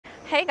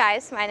Hey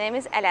guys, my name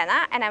is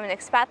Elena and I'm an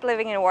expat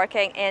living and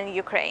working in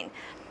Ukraine.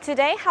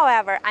 Today,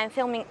 however, I'm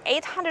filming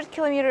 800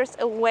 kilometers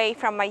away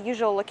from my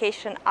usual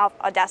location of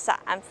Odessa.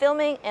 I'm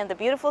filming in the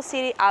beautiful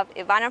city of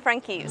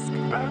Ivano-Frankivsk.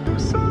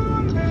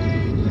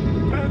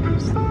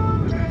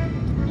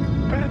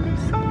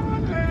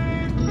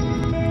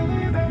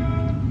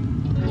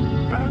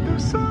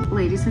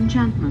 Ladies and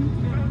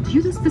gentlemen,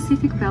 due to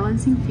specific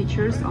balancing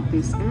features of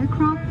this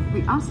aircraft,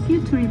 we ask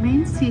you to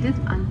remain seated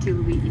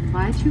until we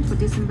invite you for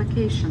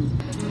disembarkation.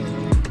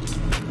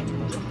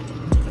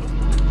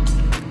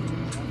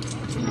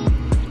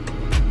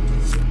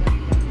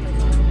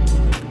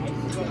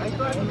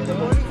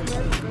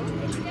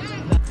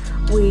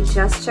 We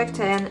just checked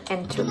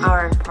into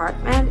our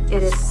apartment.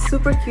 It is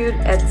super cute.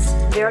 It's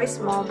very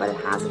small, but it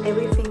has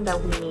everything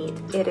that we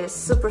need. It is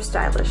super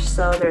stylish.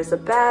 So there's a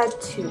bed,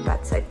 2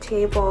 bedside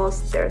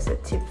tables, there's a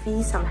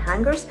TV, some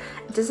hangers.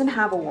 It doesn't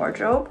have a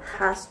wardrobe. It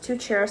has 2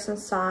 chairs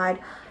inside,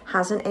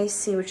 has an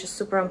AC, which is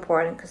super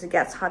important because it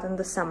gets hot in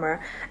the summer,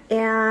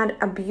 and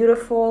a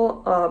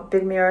beautiful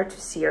big mirror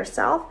to see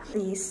yourself.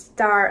 The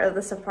star of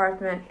this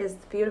apartment is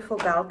the beautiful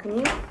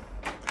balcony,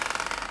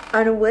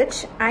 on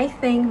which I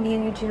think me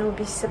and Eugene will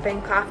be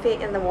sipping coffee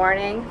in the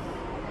morning.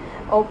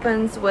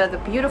 Opens with a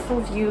beautiful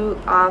view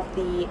of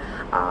the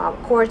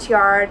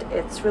courtyard.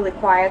 It's really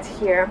quiet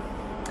here.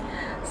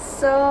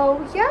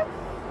 So yeah,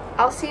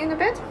 I'll see you in a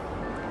bit.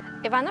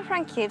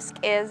 Ivano-Frankivsk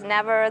is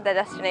never the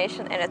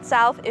destination in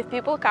itself. If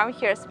people come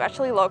here,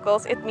 especially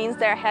locals, it means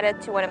they're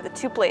headed to one of the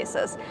 2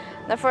 places.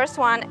 The first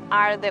one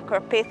are the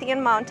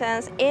Carpathian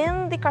Mountains.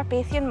 In the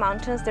Carpathian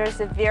Mountains,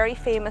 there's a very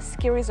famous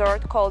ski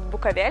resort called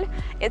Bukovel.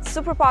 It's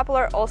super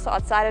popular also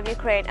outside of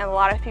Ukraine, and a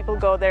lot of people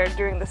go there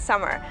during the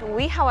summer.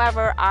 We,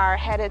 however, are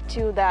headed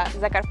to the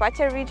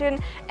Zakarpattia region,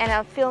 and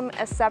I'll film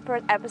a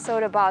separate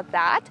episode about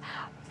that.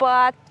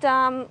 But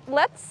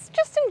let's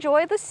just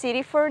enjoy the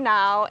city for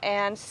now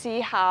and see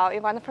how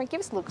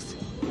Ivano-Frankivsk looks.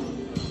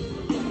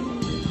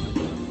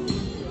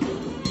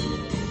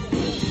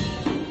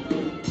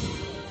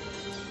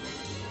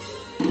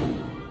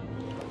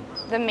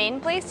 The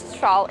main place to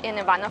stroll in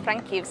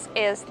Ivano-Frankivsk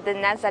is the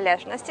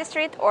Nezalezhnosti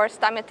Street, or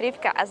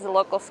Stometrivka as the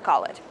locals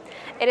call it.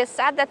 It is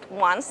said that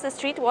once the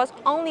street was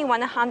only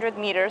 100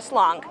 meters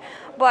long,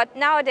 but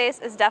nowadays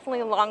it's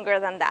definitely longer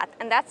than that.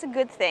 And that's a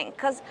good thing,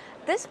 because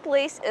this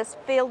place is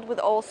filled with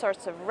all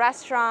sorts of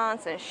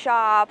restaurants and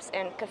shops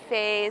and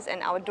cafes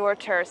and outdoor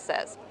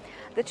terraces.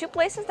 The 2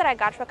 places that I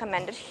got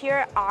recommended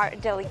here are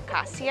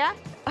Delicacia.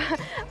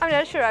 I'm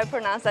not sure I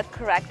pronounced that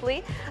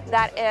correctly.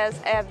 That is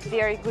a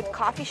very good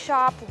coffee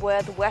shop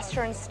with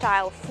Western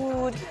style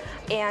food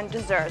and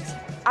desserts.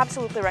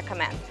 Absolutely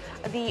recommend.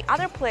 The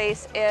other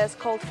place is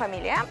called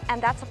Familia,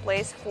 and that's a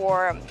place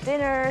for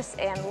dinners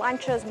and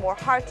lunches, more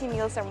hearty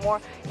meals and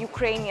more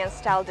Ukrainian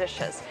style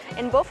dishes.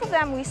 In both of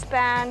them we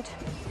spent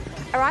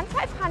around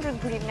 500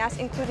 hryvnias,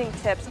 including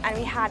tips, and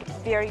we had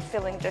very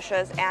filling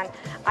dishes, and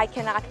I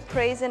cannot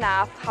praise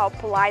enough how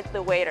polite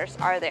the waiters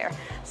are there.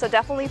 So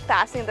definitely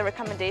passing the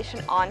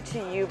recommendation on to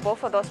you.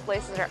 Both of those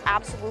places are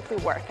absolutely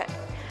worth it.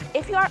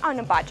 If you are on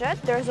a budget,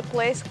 there's a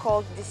place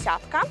called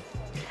Desyatka.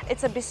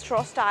 It's a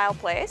bistro style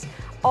place.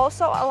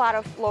 Also, a lot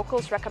of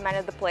locals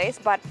recommended the place,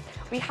 but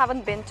we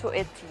haven't been to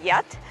it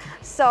yet.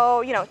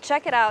 So,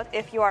 check it out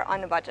if you are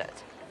on a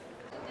budget.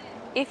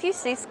 If you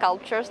see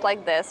sculptures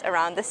like this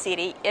around the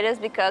city, it is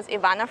because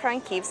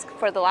Ivano-Frankivsk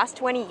for the last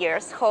 20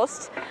 years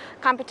hosts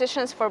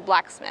competitions for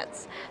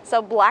blacksmiths.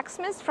 So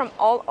blacksmiths from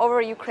all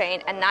over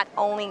Ukraine and not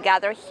only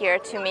gather here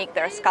to make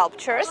their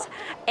sculptures,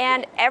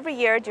 and every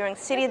year during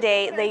City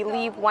Day they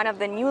leave one of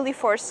the newly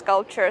forged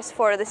sculptures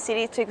for the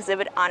city to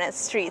exhibit on its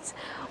streets.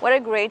 What a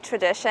great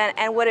tradition,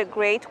 and what a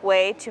great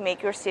way to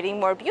make your city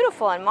more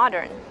beautiful and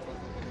modern.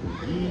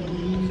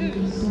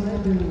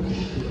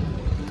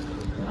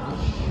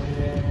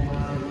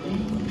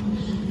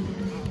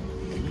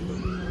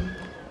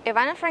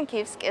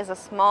 Ivano-Frankivsk is a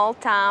small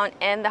town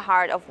in the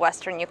heart of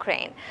Western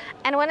Ukraine.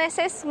 And when I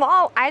say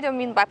small, I don't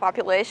mean by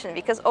population,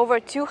 because over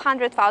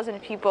 200,000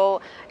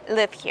 people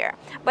live here,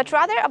 but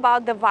rather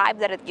about the vibe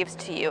that it gives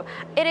to you.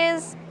 It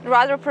is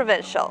rather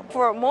provincial.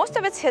 For most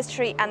of its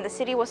history, and the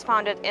city was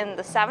founded in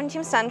the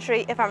 17th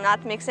century, if I'm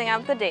not mixing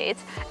up the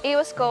dates, it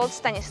was called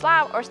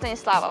Stanislav or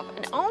Stanislavov,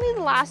 and only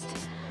the last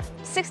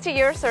 60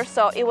 years or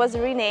so, it was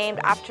renamed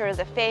after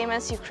the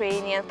famous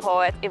Ukrainian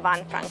poet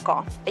Ivan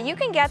Franko. You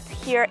can get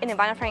here in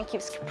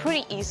Ivano-Frankivsk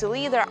pretty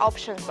easily. There are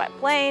options by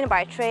plane,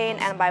 by train,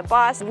 and by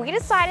bus. We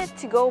decided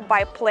to go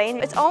by plane.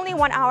 It's only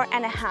 1.5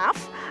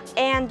 hours,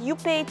 and you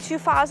pay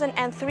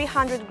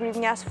 2,300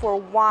 hryvnias for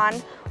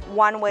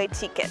one-way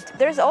ticket.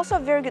 There's also a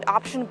very good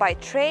option by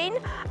train.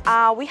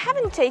 We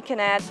haven't taken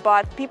it,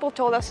 but people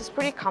told us it's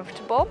pretty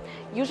comfortable.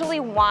 Usually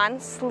one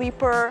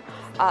sleeper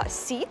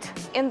seat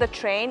in the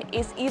train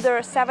is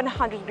either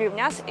 700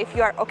 hryvnias if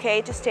you are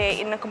okay to stay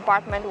in a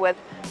compartment with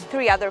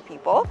 3 other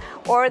people,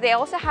 or they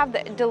also have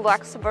the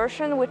deluxe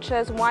version, which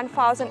is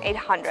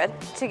 1,800.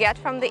 To get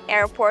from the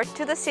airport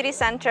to the city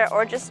center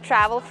or just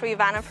travel through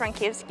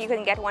Ivano-Frankivsk, you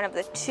can get one of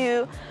the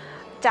 2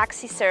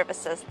 taxi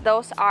services.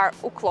 Those are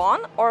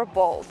Uklon or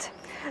Bolt.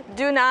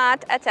 Do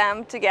not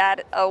attempt to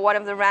get one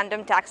of the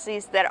random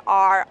taxis that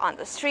are on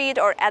the street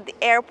or at the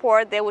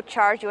airport. They would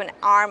charge you an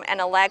arm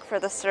and a leg for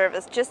the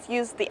service. Just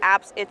use the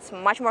apps. It's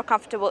much more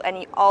comfortable and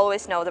you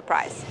always know the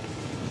price.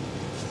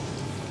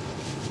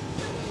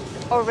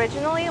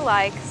 Originally,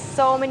 like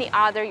so many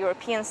other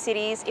European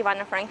cities,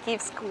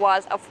 Ivano-Frankivsk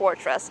was a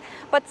fortress.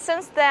 But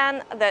since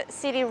then, the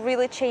city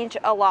really changed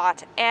a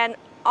lot, and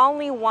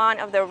only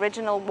one of the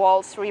original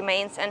walls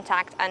remains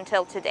intact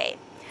until today.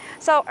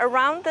 So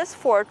around this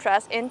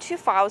fortress in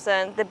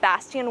 2000, the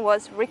bastion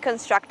was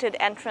reconstructed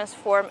and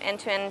transformed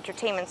into an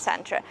entertainment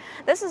center.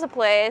 This is a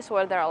place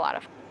where there are a lot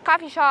of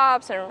coffee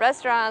shops and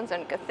restaurants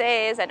and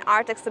cafes and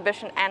art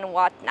exhibition and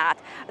whatnot.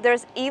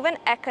 There's even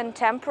a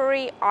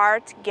contemporary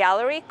art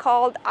gallery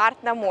called Art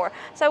Namur.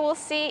 So we'll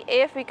see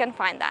if we can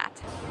find that.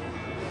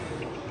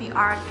 The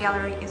art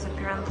gallery is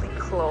apparently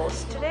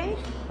closed today,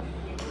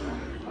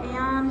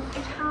 and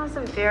it has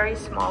a very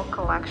small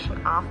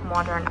collection of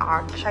modern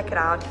art. Check it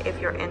out if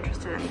you're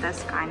interested in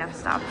this kind of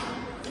stuff.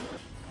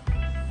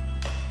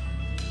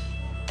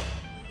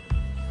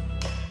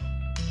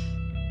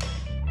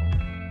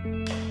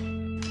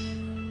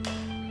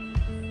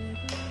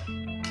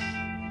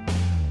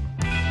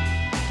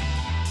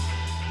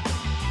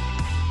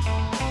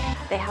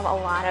 They have a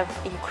lot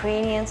of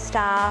Ukrainian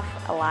stuff,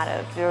 a lot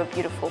of very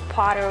beautiful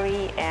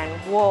pottery and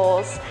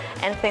walls,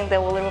 and things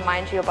that will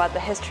remind you about the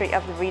history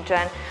of the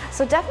region.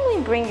 So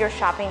definitely bring your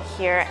shopping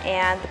here,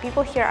 and the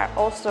people here are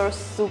also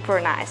super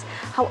nice.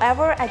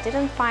 However, I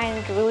didn't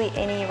find really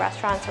any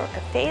restaurants or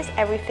cafes.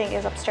 Everything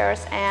is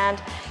upstairs,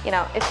 and you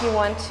know, if you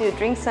want to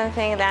drink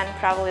something, then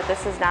probably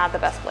this is not the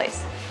best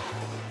place.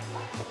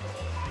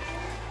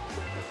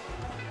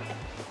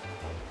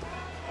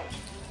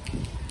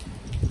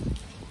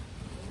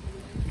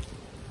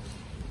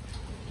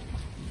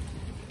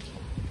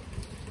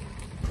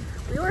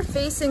 We were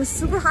facing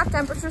super hot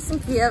temperatures in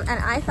Kiev,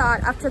 and I thought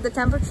after the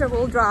temperature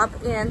will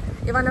drop in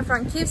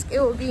Ivano-Frankivsk it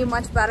will be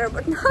much better,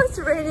 but now it's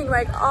raining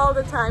like all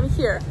the time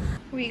here.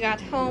 We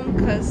got home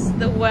because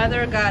the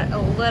weather got a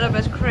little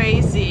bit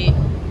crazy,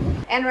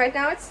 and right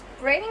now it's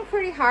raining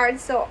pretty hard,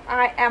 so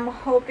I am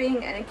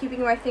hoping and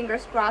keeping my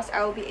fingers crossed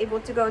I will be able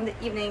to go in the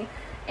evening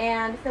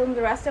and film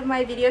the rest of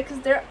my video, because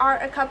there are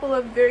a couple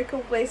of very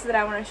cool places that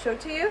I want to show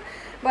to you.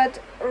 But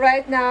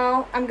right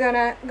now I'm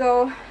gonna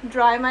go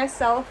dry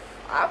myself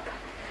up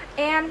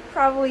and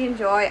probably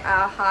enjoy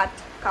a hot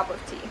cup of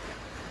tea.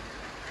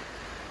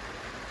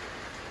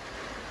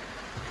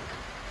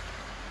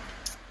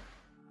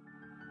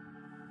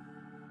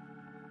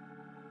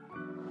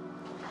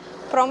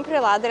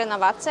 Prom-Prilad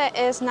Renovacija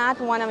is not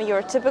one of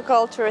your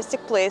typical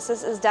touristic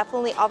places. It's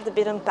definitely off the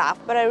beaten path,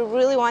 but I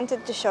really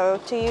wanted to show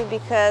it to you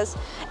because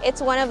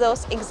it's one of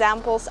those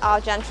examples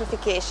of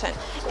gentrification.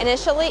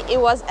 Initially, it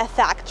was a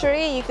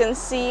factory. You can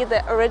see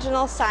the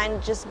original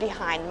sign just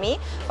behind me,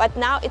 but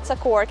now it's a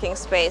co-working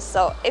space.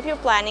 So if you're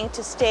planning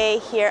to stay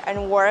here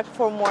and work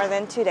for more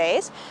than 2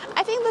 days,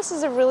 I think this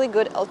is a really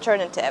good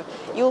alternative.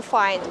 You'll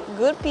find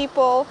good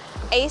people,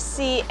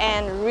 AC,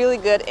 and really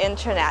good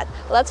internet.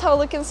 Let's have a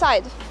look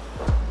inside.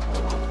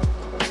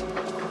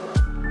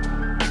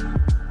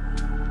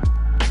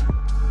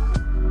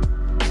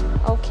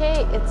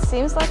 Okay, it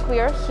seems like we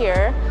are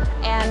here,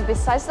 and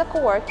besides the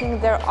co-working,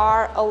 there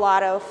are a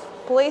lot of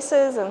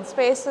places and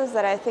spaces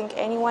that I think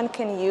anyone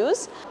can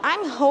use.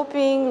 I'm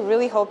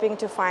really hoping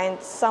to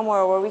find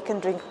somewhere where we can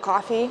drink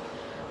coffee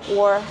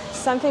or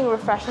something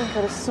refreshing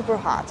because it's super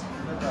hot.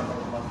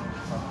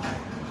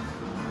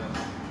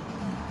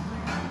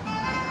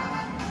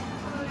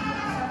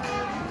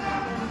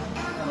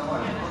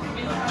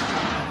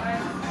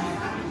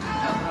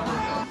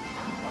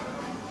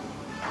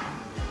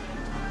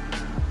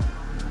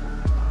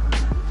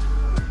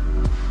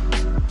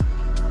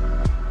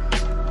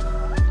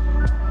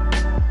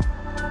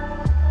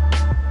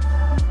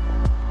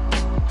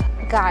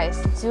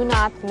 Guys, do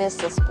not miss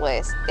this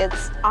place.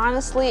 It's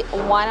honestly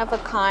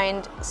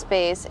one-of-a-kind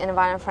space in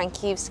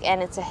Ivano-Frankivsk,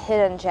 and it's a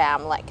hidden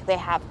gem. Like, they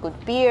have good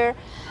beer,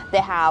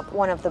 they have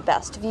one of the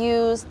best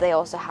views, they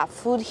also have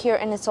food here,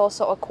 and it's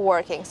also a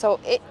co-working.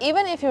 So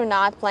even if you're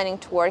not planning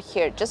to work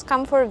here, just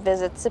come for a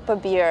visit, sip a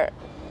beer.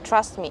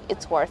 Trust me,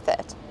 it's worth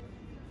it.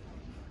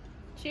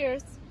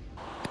 Cheers!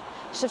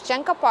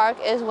 Shevchenko Park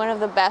is one of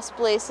the best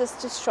places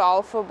to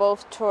stroll for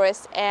both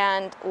tourists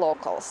and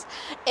locals.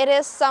 It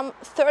is some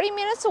 30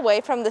 minutes away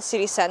from the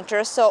city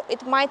center, so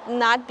it might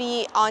not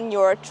be on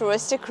your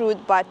touristic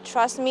route, but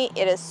trust me,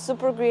 it is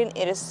super green,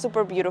 it is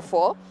super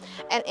beautiful,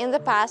 and in the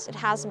past it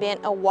has been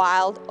a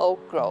wild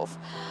oak grove.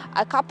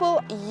 A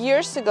couple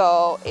years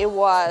ago it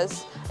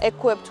was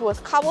equipped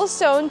with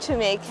cobblestone to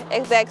make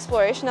the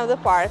exploration of the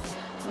park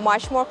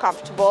much more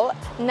comfortable.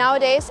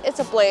 Nowadays, it's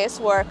a place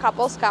where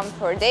couples come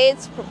for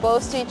dates,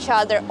 propose to each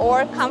other,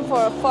 or come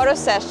for a photo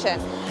session.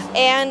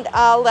 And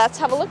let's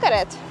have a look at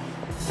it.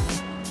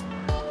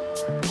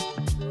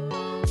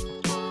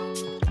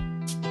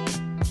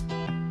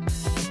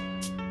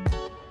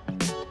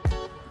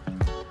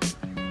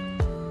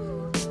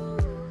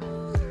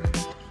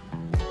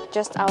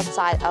 just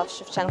outside of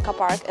Shevchenko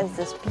Park is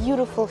this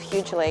beautiful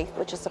huge lake,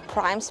 which is a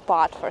prime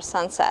spot for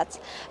sunsets.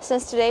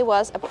 Since today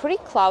was a pretty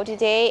cloudy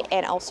day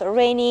and also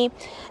rainy,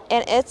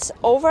 and it's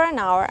over an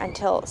hour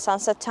until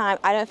sunset time,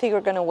 I don't think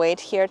we're gonna wait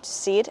here to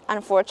see it,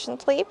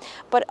 unfortunately.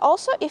 But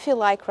also, if you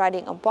like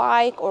riding a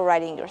bike or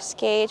riding your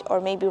skate or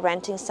maybe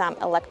renting some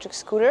electric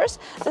scooters,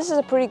 this is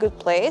a pretty good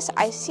place.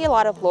 I see a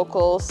lot of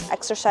locals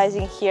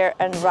exercising here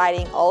and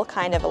riding all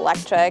kind of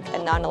electric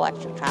and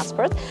non-electric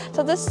transport.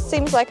 So this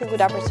seems like a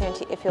good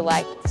opportunity if you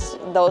like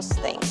those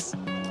things.